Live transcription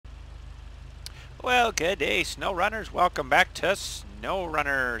Well, good day, SnowRunners. Welcome back to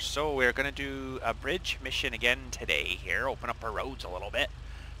SnowRunner. So we're going to do a bridge mission again today here. Open up our roads a little bit,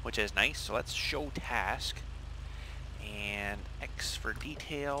 which is nice. So let's show task. And X for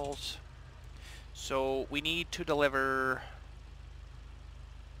details. So we need to deliver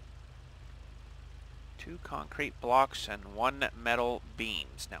 2 concrete blocks and 1 metal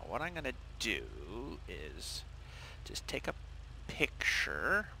beams. Now what I'm going to do is just take a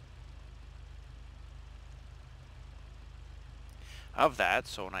picture of that,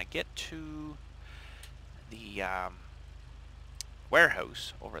 so when I get to the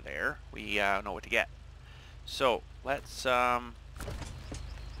warehouse over there, we know what to get. So let's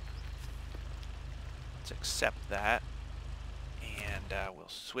accept that, and we'll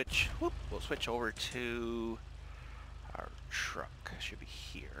switch. We'll switch over to our truck. Should be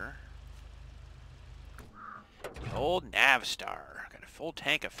here. The old Navstar. Got a full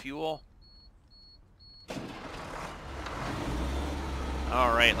tank of fuel.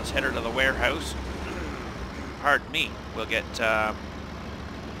 Alright, let's head her to the warehouse. Pardon me. We'll get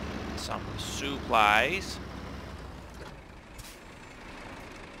some supplies.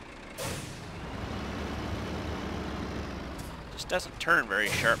 Just doesn't turn very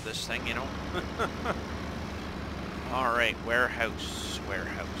sharp, this thing, you know. Alright, warehouse.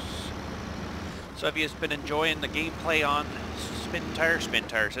 So if you've been enjoying the gameplay on spin tires,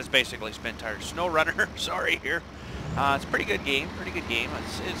 it's basically spin tires. SnowRunner, sorry here. It's a pretty good game,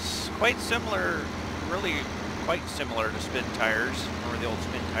 It's quite similar, really quite similar to spin tires, or the old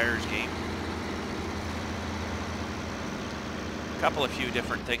spin tires game. A few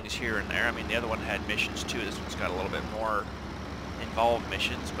different things here and there. I mean, the other one had missions too. This one's got a little bit more involved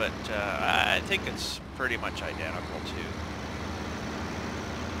missions, but I think it's pretty much identical to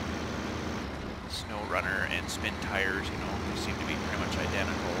SnowRunner and spin tires, you know. They seem to be pretty much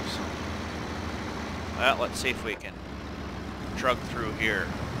identical, so. Well, let's see if we can trug through here.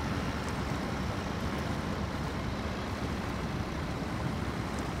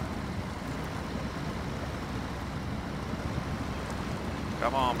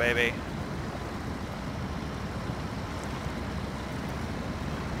 Come on, baby.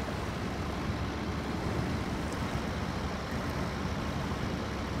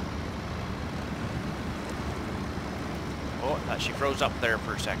 Oh, I thought she froze up there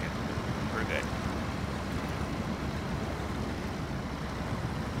for a second. We're good.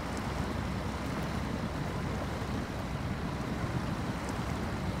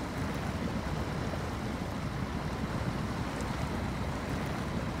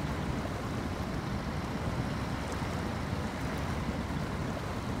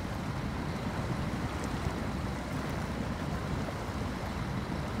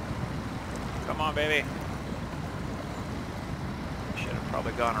 Come on, baby. Should have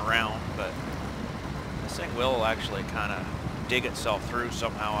probably gone around, but this thing will actually kind of dig itself through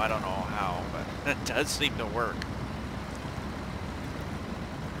somehow. I don't know how, but it does seem to work.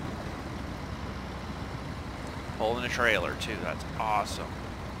 Pulling a trailer too, that's awesome.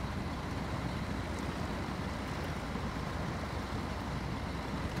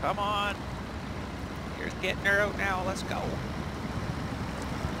 Come on. Here's getting her out now, let's go.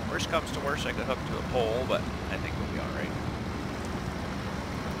 Worst comes to worst, I could hook to a pole, but I think we'll be alright.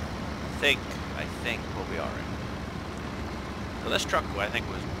 I think we'll be alright. So this truck, I think,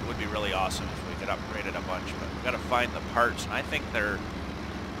 would be really awesome if we could upgrade it a bunch, but we've got to find the parts, and I think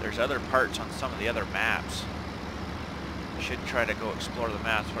there's other parts on some of the other maps. I should try to go explore the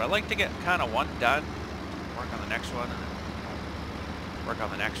maps, but I'd like to get kind of one done, work on the next one, and then work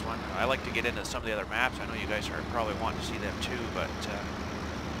on the next one. I like to get into some of the other maps. I know you guys are probably wanting to see them too, but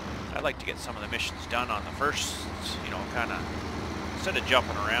I'd like to get some of the missions done on the first, you know, kind of, instead of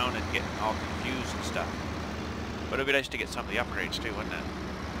jumping around and getting all confused and stuff. But it'd be nice to get some of the upgrades too, wouldn't it?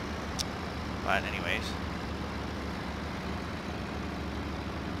 But anyways.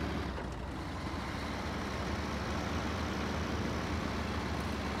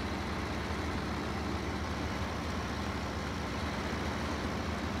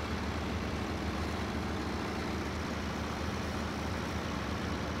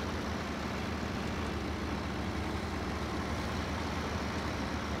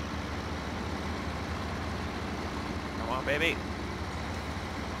 Baby.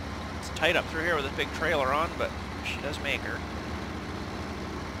 It's tight up through here with this big trailer on, but she does make her.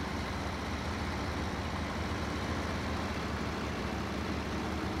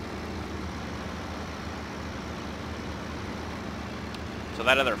 So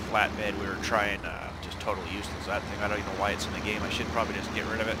that other flatbed we were trying, just totally useless. That thing, I don't even know why it's in the game. I should probably just get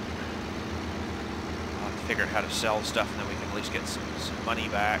rid of it. I'll have to figure out how to sell stuff, and then we can at least get some money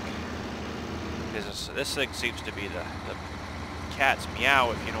back. Because this thing seems to be the cat's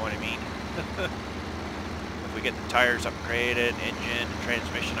meow, if you know what I mean. If we get the tires upgraded, engine, and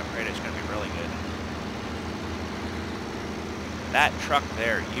transmission upgraded, it's going to be really good. That truck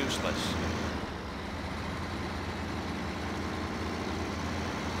there, useless.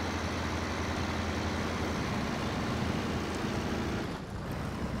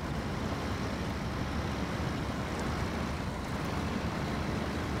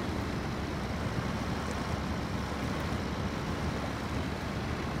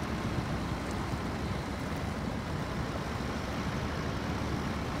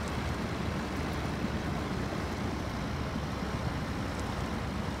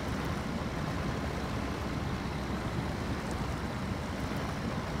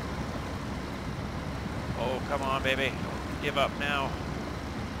 Come on, baby. Don't give up now.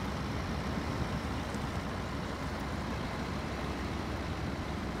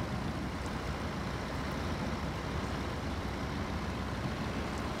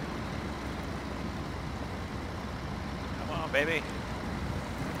 Come on, baby.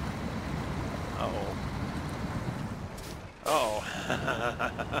 Uh-oh. Uh-oh.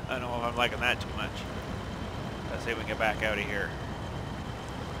 I don't know if I'm liking that too much. Let's see if we can get back out of here.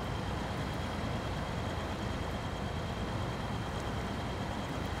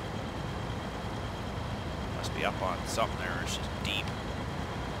 Up on something there. It's just deep.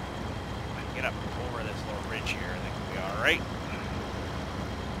 If I can get up over this little ridge here, I think we'll be all right.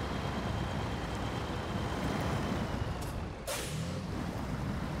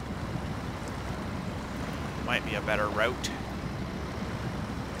 Might be a better route.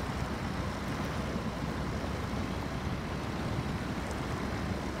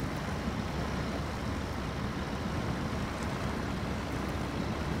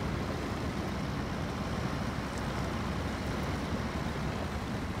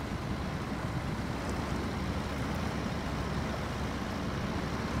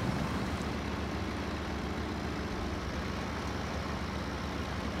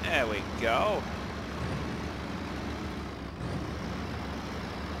 There we go.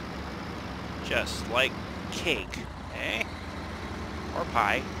 Just like cake, eh? Or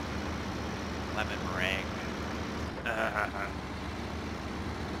pie. Lemon meringue.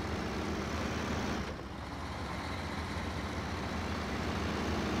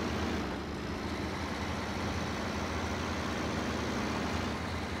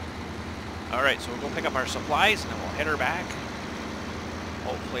 All right, so we'll go pick up our supplies and then we'll head her back.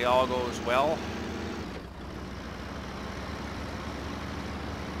 Hopefully all goes well.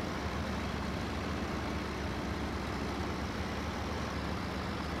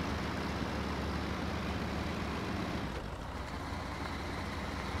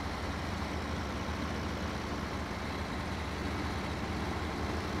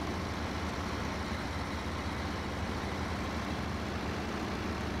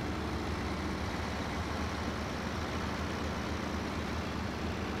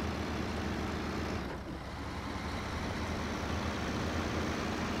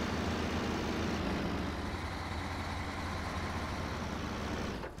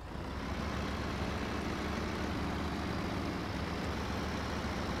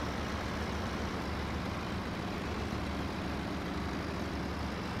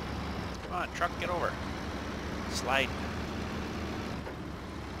 Come on, truck, get over. Slide.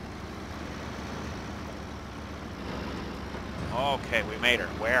 Okay, we made her.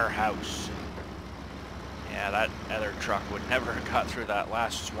 Warehouse. Yeah, that other truck would never have got through that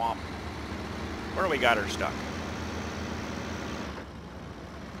last swamp. Where we got her stuck?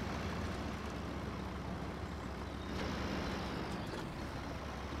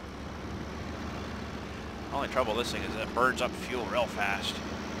 Only trouble with this thing is it burns up fuel real fast.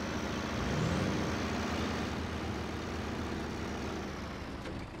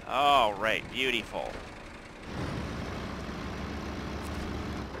 All right, beautiful.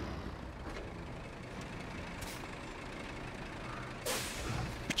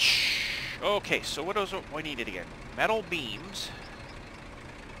 Okay, so what was we needed again? Metal beams.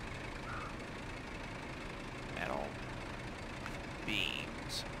 Metal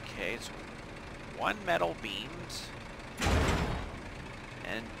beams. Okay, so 1 metal beams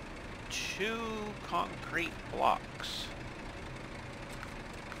and 2 concrete blocks.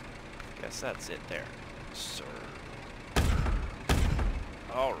 Guess that's it there, sir.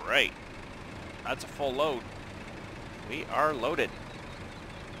 All right, that's a full load. We are loaded.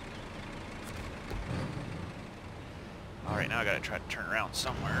 All right, now I gotta try to turn around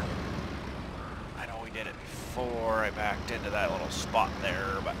somewhere. I know we did it before. I backed into that little spot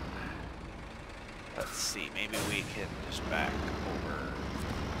there, but let's see. Maybe we can just back over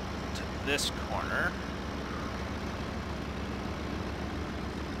to this corner.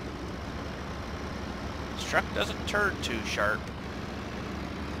 This truck doesn't turn too sharp.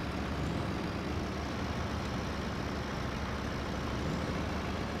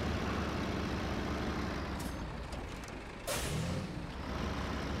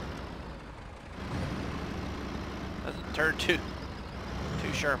 Doesn't turn too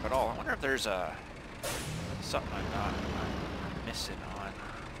sharp at all. I wonder if there's something I'm missing on.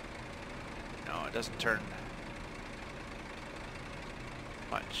 No, it doesn't turn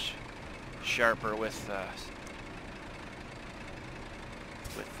much sharper with the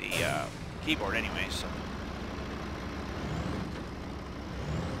keyboard anyway. So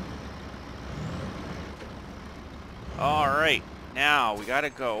all right, now we gotta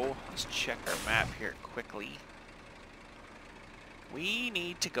go. Let's check our map here quickly. We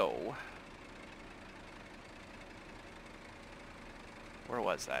need to go. Where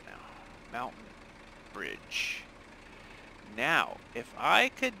was that now? Mountain Bridge. Now, if I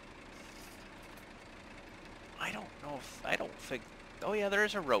could... I don't know if... I don't think... Oh yeah, there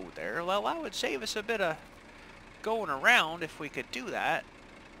is a road there. Well, that would save us a bit of going around if we could do that.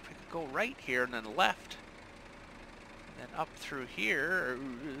 If we could go right here and then left. And then up through here.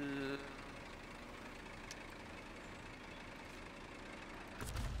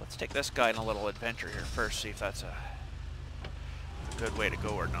 Let's take this guy on a little adventure here first, see if that's a good way to go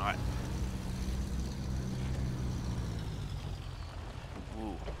or not.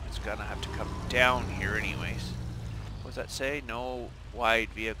 Ooh, it's gonna have to come down here anyways. What does that say? No wide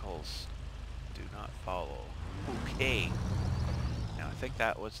vehicles. Do not follow. Okay. Now I think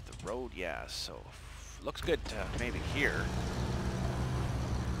that was the road, yeah, so looks good to maybe here.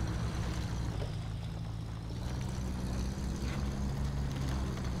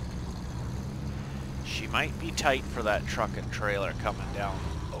 She might be tight for that truck and trailer coming down.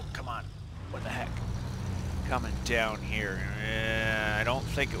 Oh, come on. What the heck? Coming down here. I don't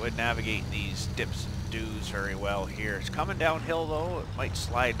think it would navigate these dips and doos very well here. It's coming downhill though. It might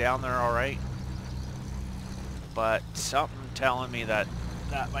slide down there all right. But something telling me that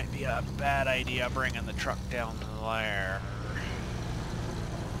that might be a bad idea, bringing the truck down there.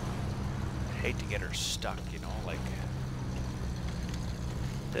 I hate to get her stuck, you know, like...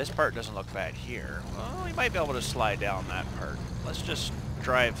 This part doesn't look bad here. Well, we might be able to slide down that part. Let's just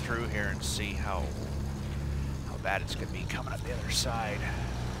drive through here and see how bad it's going to be coming up the other side.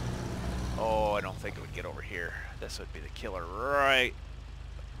 Oh, I don't think it would get over here. This would be the killer, right?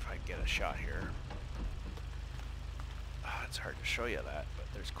 If I can get a shot here. Oh, it's hard to show you that, but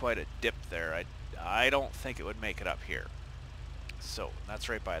there's quite a dip there. I don't think it would make it up here. So, that's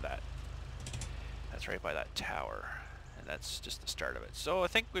right by that. That's right by that tower. And that's just the start of it. So I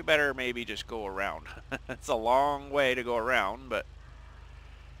think we better maybe just go around. It's a long way to go around, but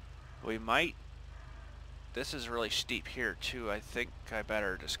we might... This is really steep here too. I think I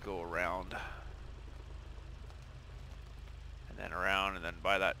better just go around. And then around, and then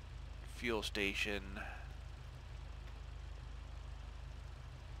by that fuel station.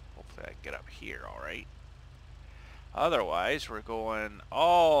 Hopefully I can get up here, alright. Otherwise, we're going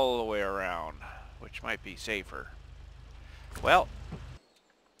all the way around, which might be safer. Well,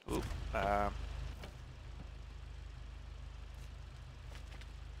 oop, well,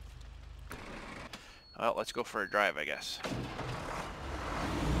 let's go for a drive, I guess.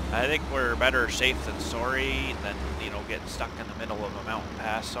 I think we're better safe than sorry than, you know, getting stuck in the middle of a mountain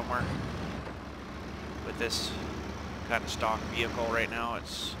pass somewhere. With this kind of stock vehicle right now,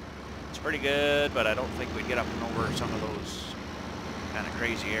 it's pretty good, but I don't think we'd get up and over some of those kind of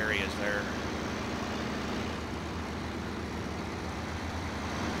crazy areas there.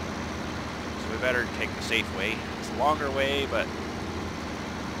 We better take the safe way. It's a longer way, but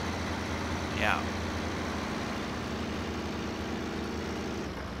yeah.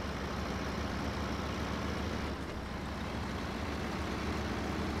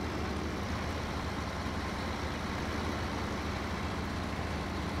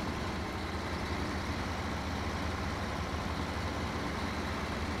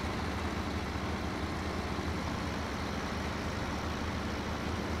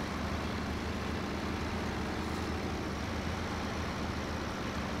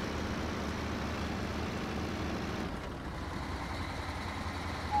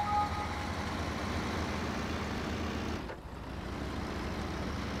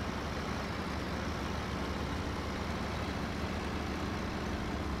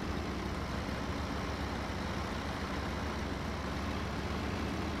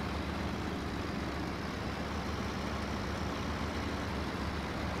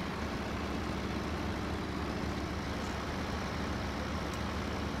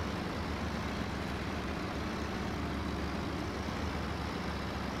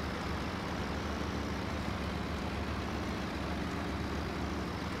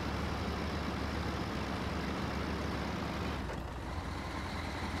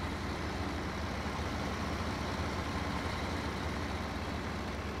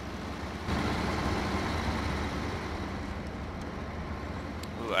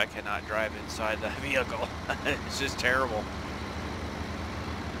 I cannot drive inside that vehicle. It's just terrible.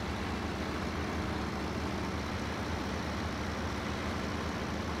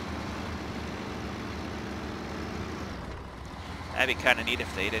 That'd be kind of neat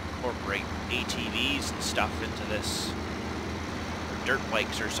if they'd incorporate ATVs and stuff into this. Or dirt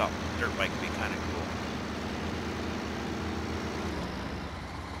bikes or something. Dirt bike would be kind of cool.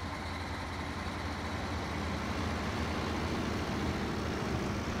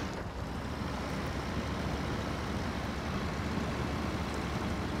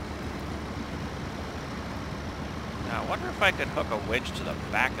 Now, I wonder if I could hook a winch to the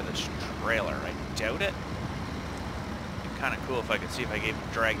back of this trailer. I doubt it. Kind of cool if I could see if I can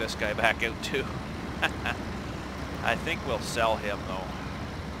drag this guy back out too. I think we'll sell him though.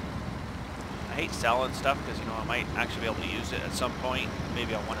 I hate selling stuff because, you know, I might actually be able to use it at some point,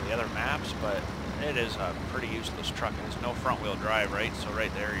 maybe on one of the other maps, but it is a pretty useless truck. It has no front wheel drive, right? So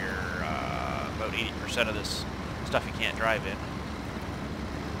right there you're about 80% of this stuff you can't drive in.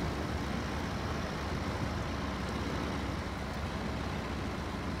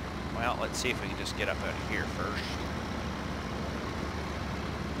 Well, let's see if we can just get up out of here first.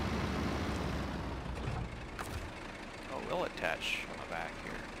 Will attach on the back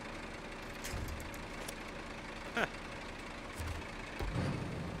here. Huh.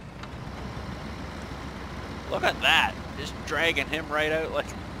 Look at that! Just dragging him right out like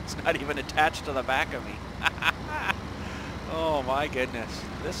it's not even attached to the back of me. Oh my goodness,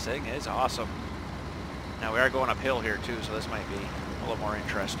 this thing is awesome. Now we are going uphill here too, so this might be a little more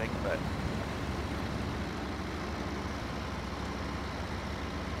interesting, but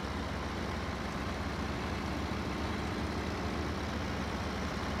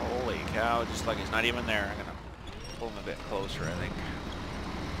holy cow, just like he's not even there. I'm gonna pull him a bit closer, I think.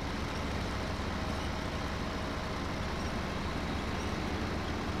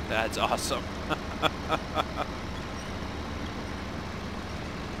 That's awesome.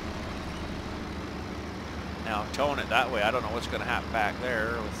 Now I'm towing it that way. I don't know what's gonna happen back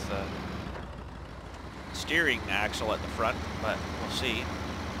there with the steering axle at the front, but we'll see.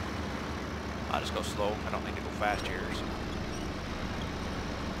 I'll just go slow. I don't need to go fast here. So.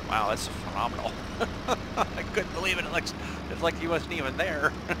 Wow, that's phenomenal. I couldn't believe it. It's like he wasn't even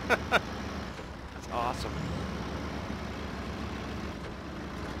there. That's awesome.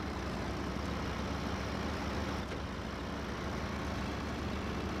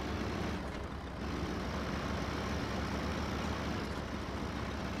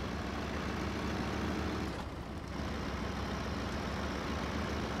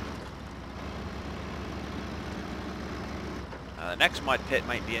 The next mud pit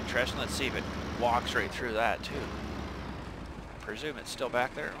might be interesting. Let's see if it walks right through that too. I presume it's still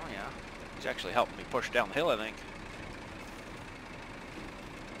back there. Oh yeah. He's actually helping me push down the hill, I think.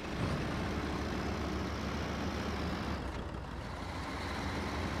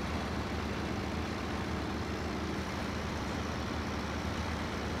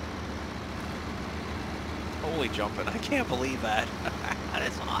 Holy jumping. I can't believe that. That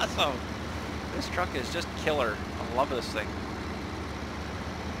is awesome. This truck is just killer. I love this thing.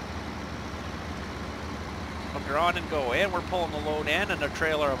 Hook her on and go, and we're pulling the load in and a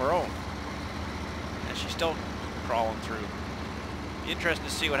trailer of our own. And she's still crawling through. Be interesting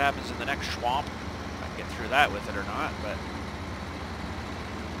to see what happens in the next swamp. If I can get through that with it or not, but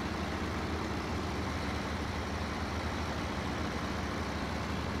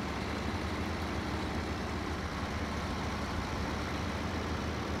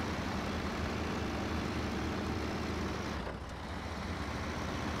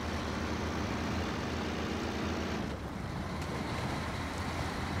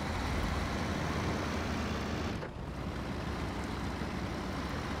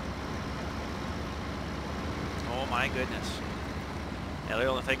my goodness. Yeah, the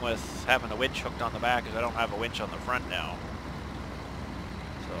only thing with having the winch hooked on the back is I don't have a winch on the front now.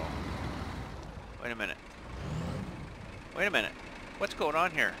 So, wait a minute. Wait a minute. What's going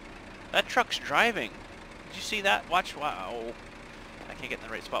on here? That truck's driving. Did you see that? Watch. Wow. I can't get in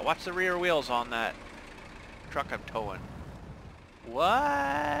the right spot. Watch the rear wheels on that truck I'm towing.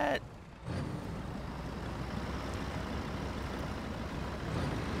 What?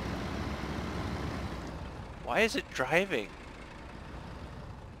 Why is it driving?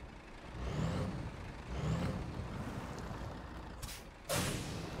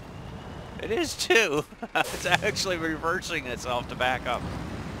 It is too. It's actually reversing itself to back up.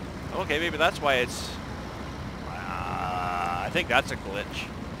 Okay, maybe that's why it's... I think that's a glitch.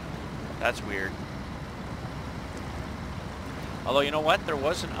 That's weird. Although, you know what? There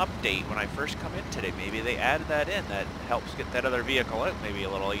was an update when I first come in today. Maybe they added that in. That helps get that other vehicle out maybe a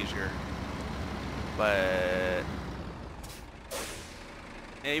little easier. But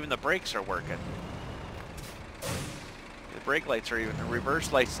yeah, even the brakes are working. The brake lights are even the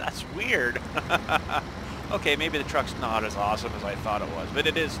reverse lights. That's weird. Okay, maybe the truck's not as awesome as I thought it was, but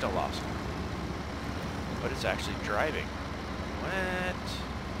it is still awesome. But it's actually driving. What?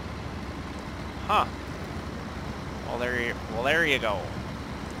 Huh. Well, there you go.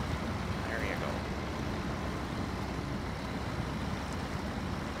 There you go.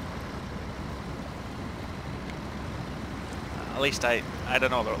 At least I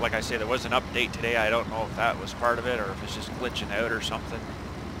don't know. Like I say, there was an update today. I don't know if that was part of it or if it's just glitching out or something.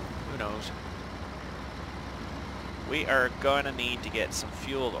 Who knows? We are going to need to get some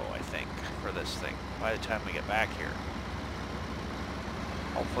fuel, though, I think, for this thing by the time we get back here.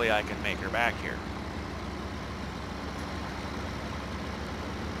 Hopefully I can make her back here.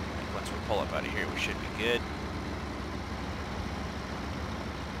 Once we pull up out of here, we should be good.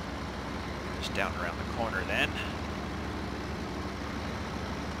 Just down around the corner then.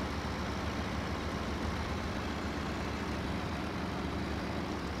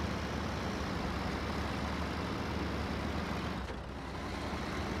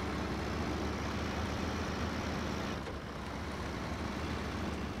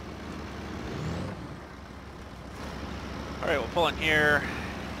 Alright, we'll pull in here,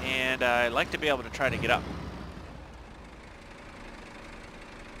 and I'd like to be able to try to get up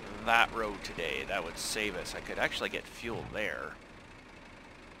that road today. That would save us. I could actually get fuel there.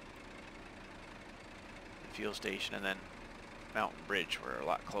 The fuel station and then Mountain Bridge were a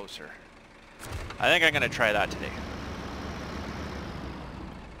lot closer. I think I'm going to try that today.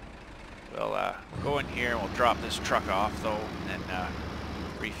 We'll go in here and we'll drop this truck off, though, and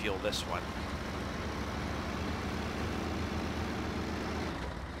refuel this one.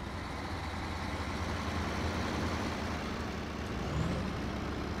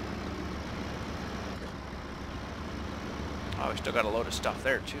 Oh, we still got a load of stuff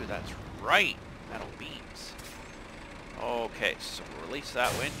there too. That's right. Metal beams. Okay, so we'll release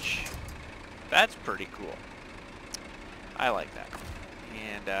that winch. That's pretty cool. I like that.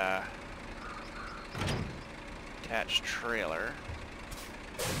 And attached trailer.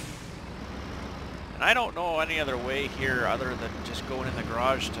 And I don't know any other way here other than just going in the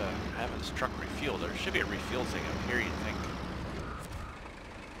garage to have this truck refueled. There should be a refuel thing up here, you'd think.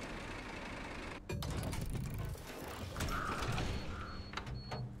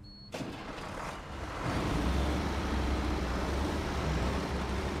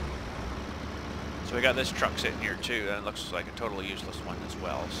 So we got this truck sitting here too, and it looks like a totally useless one as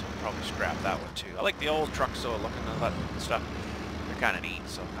well, so I'll probably scrap that one too. I like the old trucks though, looking at that stuff. They're kind of neat,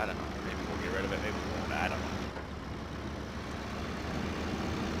 so I don't know. Maybe we'll get rid of it, maybe we won't. I don't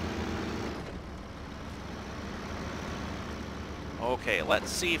know. Okay, let's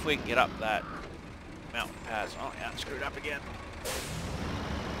see if we can get up that mountain pass. Oh yeah, screwed up again.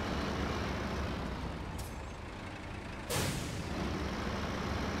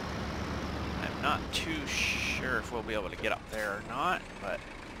 Not too sure if we'll be able to get up there or not, but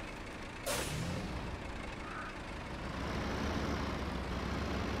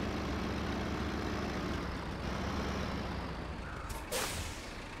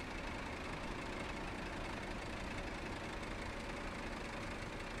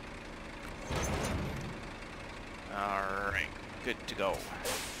all right, good to go.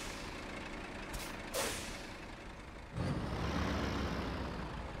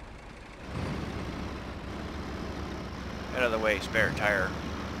 Out of the way, spare tire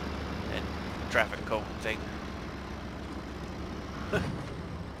and traffic cone thing.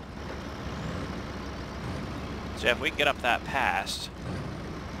 So if we can get up that pass,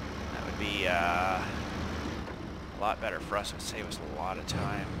 that would be a lot better for us. It would save us a lot of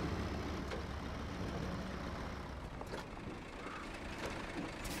time.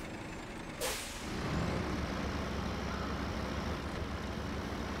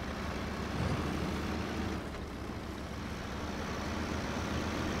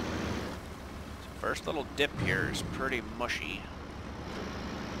 First little dip here is pretty mushy.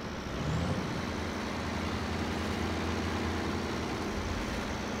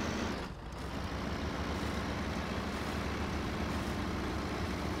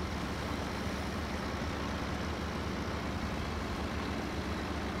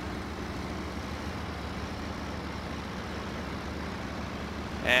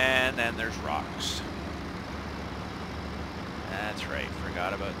 And then there's rocks. That's right,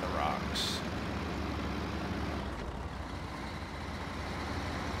 forgot about the rocks.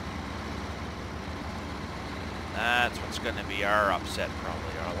 That's what's going to be our upset, probably.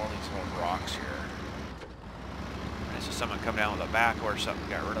 All these little rocks here. I saw someone come down with a back or something,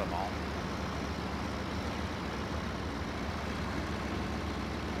 got rid of them all.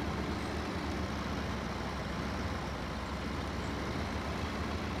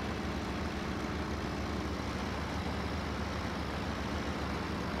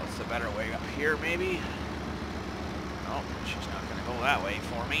 What's the better way up here, maybe? Oh, she's not going to go that way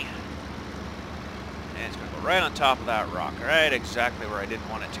for me. And it's going to go right on top of that rock, right exactly where I didn't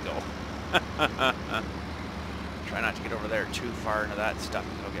want it to go. Try not to get over there too far into that stuff.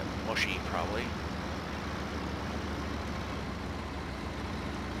 It'll get mushy, probably.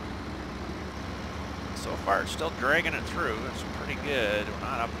 So far, it's still dragging it through. It's pretty good. We're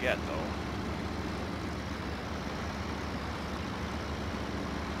not up yet, though.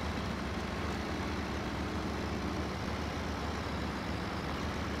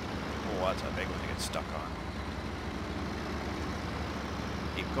 Oh, that's a big one to get stuck on.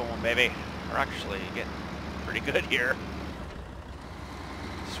 Keep going, baby. We're actually getting pretty good here.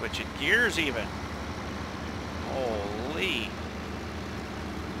 Switching gears even. Holy.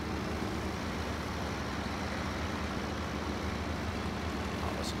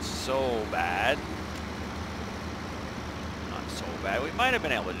 That wasn't so bad. Not so bad. We might have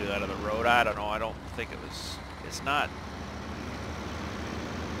been able to do that on the road. I don't know. I don't think it was. It's not.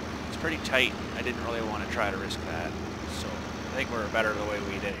 It's pretty tight. I didn't really want to try to risk that. So I think we're better the way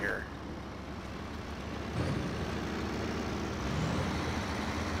we did here.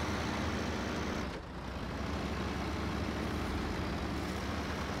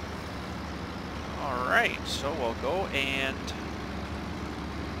 Alright, so we'll go and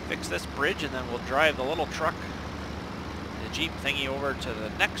fix this bridge and then we'll drive the little truck, the Jeep thingy, over to the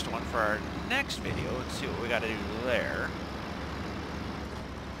next one for our next video and see what we got to do there.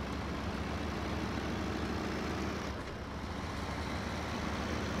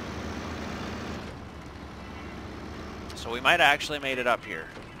 So we might have actually made it up here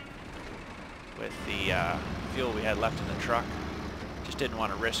with the fuel we had left in the truck. Just didn't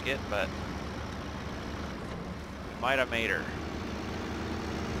want to risk it, but we might have made her.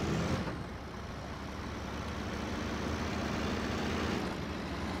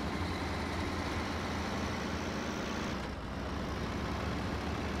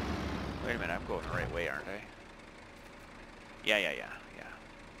 Wait a minute, I'm going the right way, aren't I? Yeah.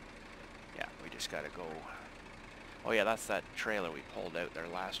 Yeah, we just gotta go. Oh yeah, that's that trailer we pulled out there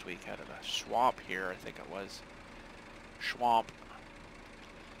last week out of a swamp here, I think it was. Swamp.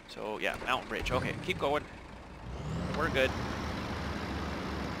 So yeah, mountain bridge. Okay, keep going. We're good.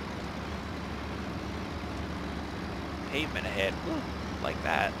 Pavement ahead. Woo, like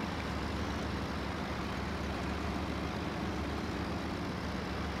that.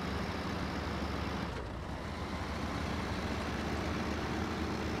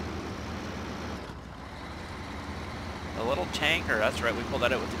 The little tanker, that's right, we pulled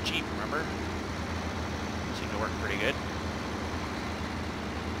that out with the Jeep, remember? Seemed to work pretty good.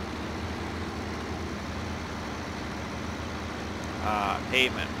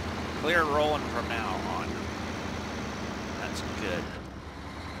 Pavement. Clear rolling from now on. That's good.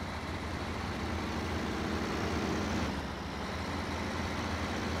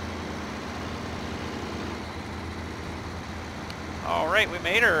 Alright, we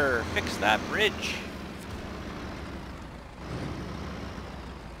made her. Fix that bridge.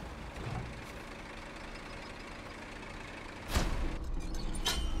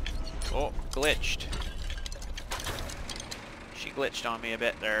 Oh, glitched. She glitched on me a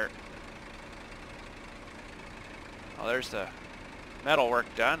bit there. Oh, there's the metal work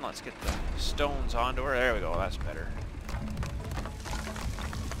done. Let's get the stones onto her. There we go. That's better.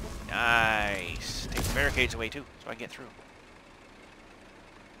 Nice. Take the barricades away too, so I can get through.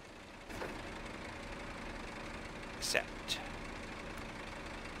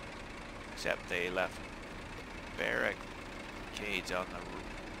 Except they left barricades on the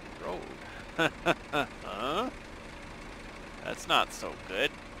road. Huh? That's not so good.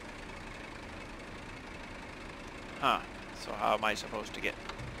 Huh. So how am I supposed to get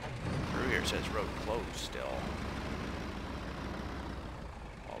through here? It says road closed still.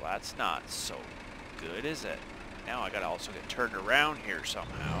 Well, that's not so good, is it? Now I gotta also get turned around here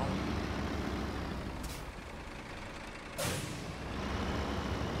somehow.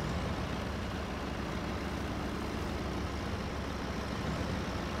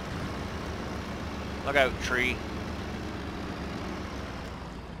 Look out, tree.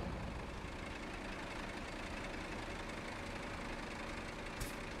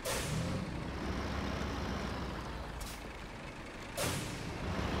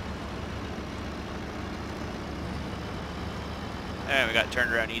 And we got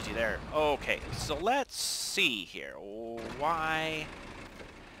turned around easy there. Okay, so let's see here. Why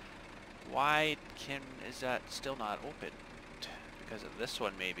is that still not open? Because of this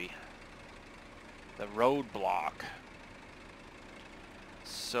one, maybe. The roadblock.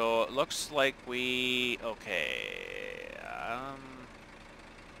 So it looks like we... Okay.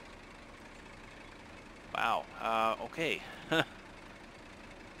 Wow. Okay.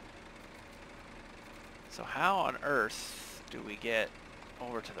 So how on earth do we get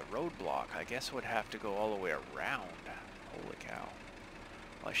over to the roadblock? I guess it would have to go all the way around. Holy cow.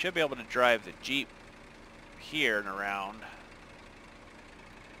 Well, I should be able to drive the Jeep here and around.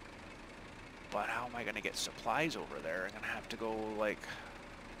 But how am I going to get supplies over there? I'm going to have to go, like...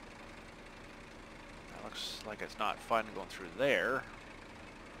 That looks like it's not fun going through there.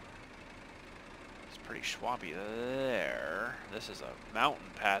 It's pretty swampy there. This is a mountain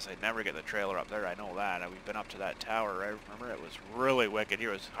pass. I'd never get the trailer up there. I know that. We've been up to that tower. I remember it was really wicked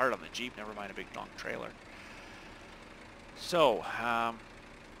here. It was hard on the Jeep, never mind a big long trailer. So,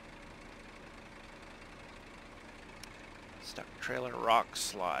 stuck trailer rock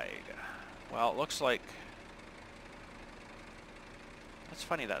slide. Well, it looks like... That's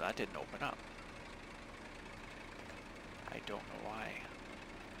funny that that didn't open up. I don't know why.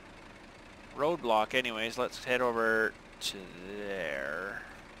 Roadblock anyways, let's head over to there.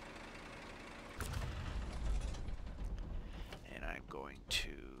 And I'm going to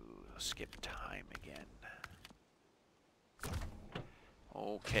skip time again.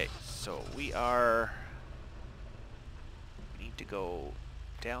 Okay, so we need to go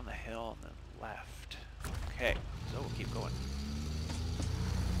down the hill and then left. Okay, so we'll keep going.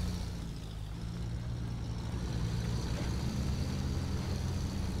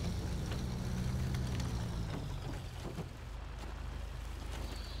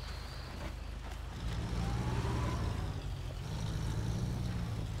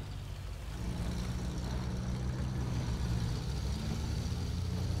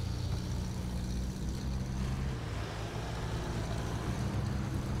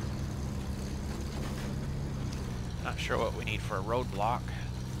 Not sure what we need for a roadblock.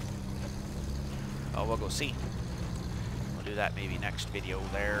 Oh, we'll go see. We'll do that maybe next video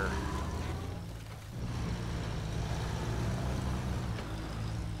there.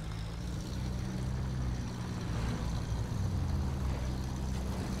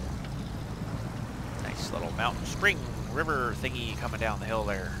 Nice little mountain spring river thingy coming down the hill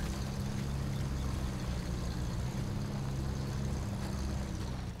there.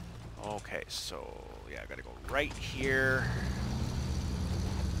 Okay, so yeah, I gotta go right here.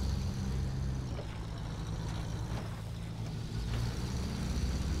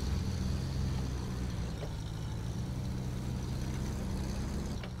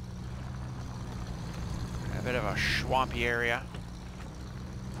 A bit of a swampy area.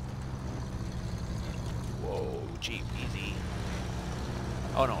 Whoa, Jeep, easy.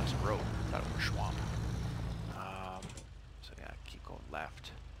 Oh no, it's a road. I thought it was a swamp. So yeah, keep going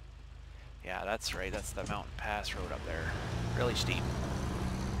left. Yeah, that's right. That's the mountain pass road up there. Really steep.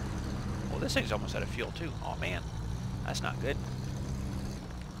 Well, this thing's almost out of fuel too. Oh man, that's not good.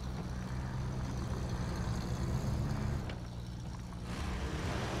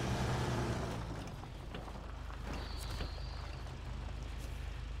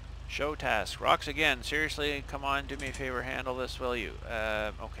 Show task. Rocks again. Seriously, come on, do me a favor. Handle this, will you?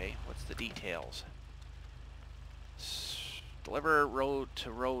 Okay, what's the details? Deliver road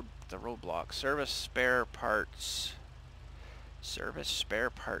to road. The roadblock. Service spare parts. Service spare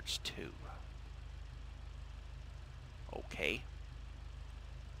parts 2. Okay.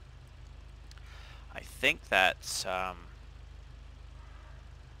 I think that's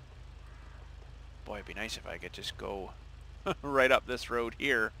boy, it'd be nice if I could just go right up this road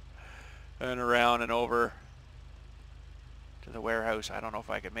here and around and over to the warehouse. I don't know if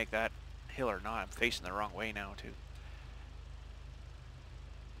I could make that hill or not. I'm facing the wrong way now too.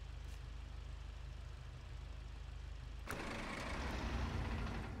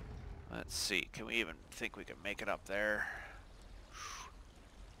 Let's see, can we even think we can make it up there?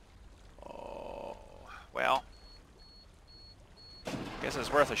 Oh, well, guess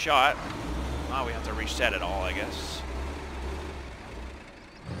it's worth a shot. Now we have to reset it all, I guess.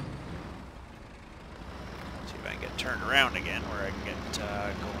 See if I can get turned around again, where I can get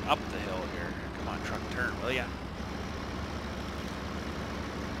going up the hill here. Come on, truck, turn, will ya?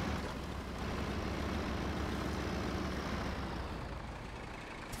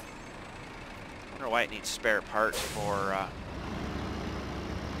 I wonder why it needs spare parts for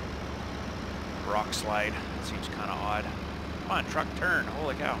rock slide. It seems kind of odd. Come on, truck, turn.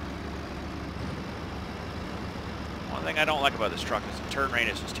 Holy cow. One thing I don't like about this truck is the turn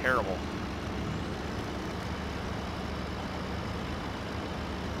radius is terrible.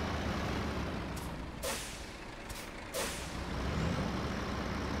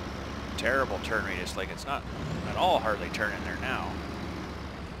 Terrible turn radius, like it's not at all hardly turning there now.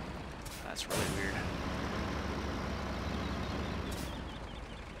 That's really weird.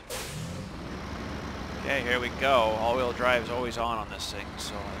 Okay, here we go. All-wheel drive is always on this thing,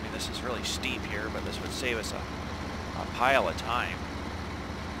 so I mean this is really steep here, but this would save us a pile of time.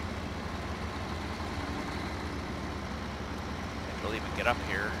 If we'll even get up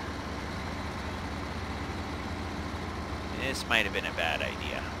here. This might have been a bad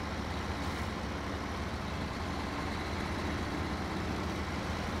idea.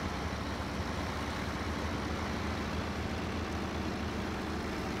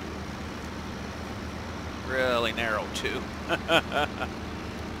 Really narrow too.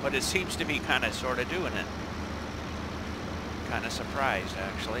 But it seems to be kind of sort of doing it. Kind of surprised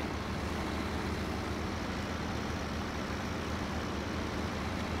actually.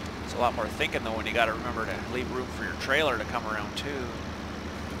 It's a lot more thinking though when you got to remember to leave room for your trailer to come around too.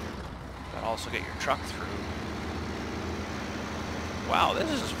 But also get your truck through. Wow, this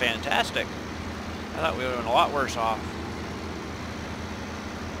is fantastic. I thought we would have been a lot worse off.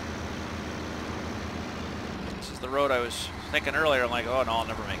 The road I was thinking earlier, I'm like, oh no, I'll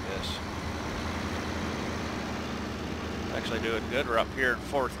never make this. It's actually doing good. We're up here in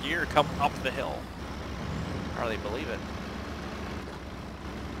 4th gear, coming up the hill. Hardly believe it.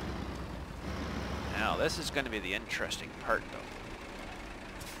 Now, this is going to be the interesting part, though.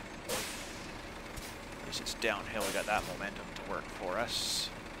 At least it's downhill. We got that momentum to work for us.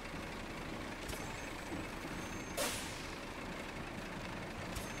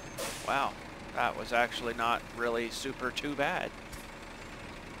 Wow. That was actually not really super too bad.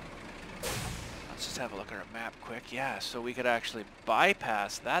 Let's just have a look at our map quick. Yeah, so we could actually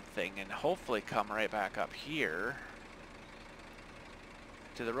bypass that thing and hopefully come right back up here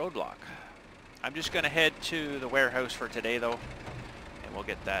to the roadblock. I'm just going to head to the warehouse for today though, and we'll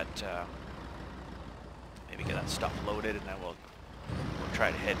get that, maybe get that stuff loaded, and then we'll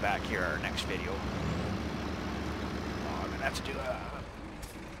try to head back here our next video. Oh, I'm going to have to do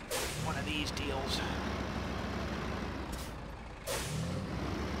one of these deals.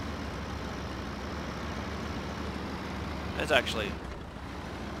 That's actually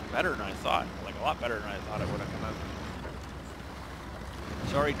better than I thought. Like a lot better than I thought it would have come out.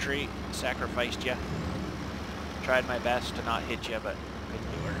 Sorry, tree, sacrificed you. Tried my best to not hit you, but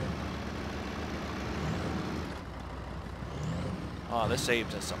couldn't do it. Oh, this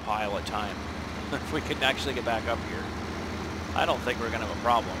saves us a pile of time. If we can actually get back up here. I don't think we're going to have a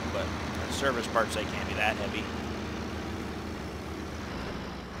problem, but the service parts, they can't be that heavy.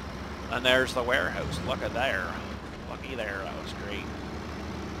 And there's the warehouse. Look at there. Looky there. That was great.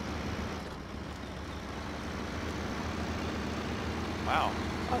 Wow.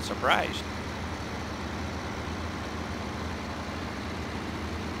 I'm surprised.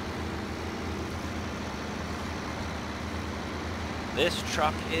 This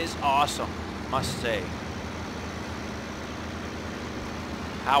truck is awesome, must say.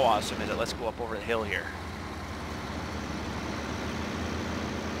 How awesome is it? Let's go up over the hill here.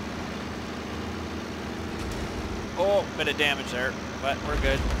 Oh, bit of damage there, but we're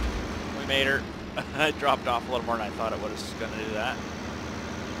good. We made her. It dropped off a little more than I thought it was going to do that.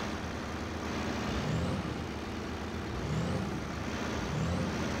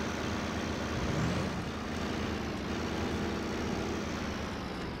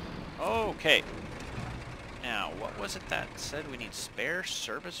 Okay. Now, what was it that said we need spare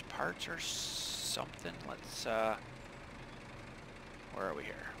service parts or something? Let's, where are we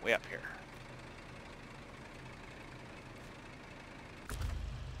here? Way up here.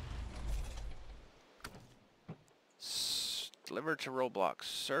 Delivered to roadblocks.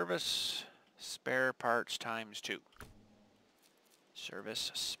 Service spare parts ×2.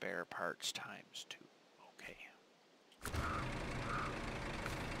 Service spare parts ×2. Okay.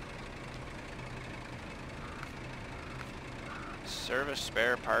 Service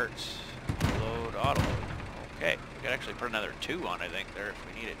spare parts, load, auto load. Okay, we could actually put another 2 on, I think, there if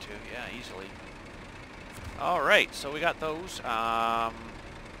we needed to. Yeah, easily. All right, so we got those.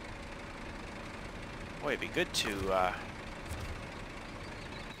 Boy, it'd be good to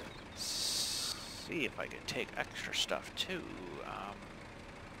see if I could take extra stuff too.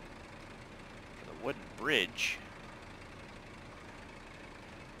 For the wooden bridge.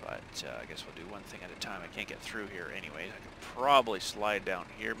 But I guess we'll do one thing at a time. I can't get through here anyways. I could probably slide down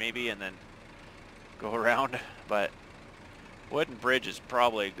here maybe and then go around. But wooden bridge is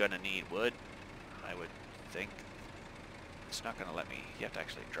probably going to need wood, I would think. it's not going to let me. You have to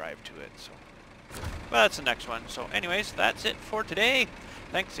actually drive to it. So, well, that's the next one. So, anyways, that's it for today.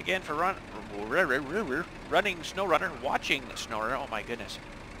 Thanks again for running SnowRunner, watching SnowRunner. Oh my goodness.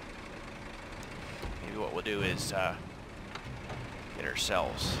 Maybe what we'll do is get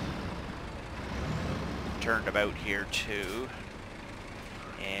ourselves turned about here too.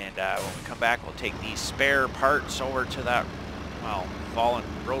 And when we come back, we'll take these spare parts over to that, well, fallen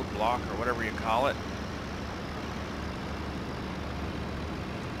roadblock or whatever you call it.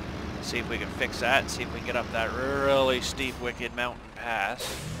 See if we can fix that, see if we can get up that really steep, wicked mountain pass.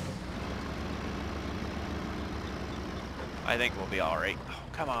 I think we'll be all right. Oh,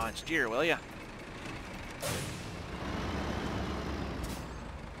 come on, steer, will ya?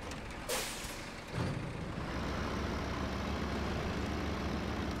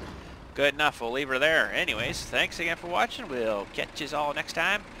 Good enough, we'll leave her there. Anyways, thanks again for watching. We'll catch you all next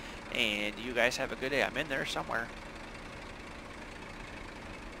time. And you guys have a good day. I'm in there somewhere.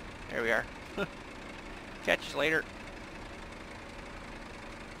 There we are. Catch you later.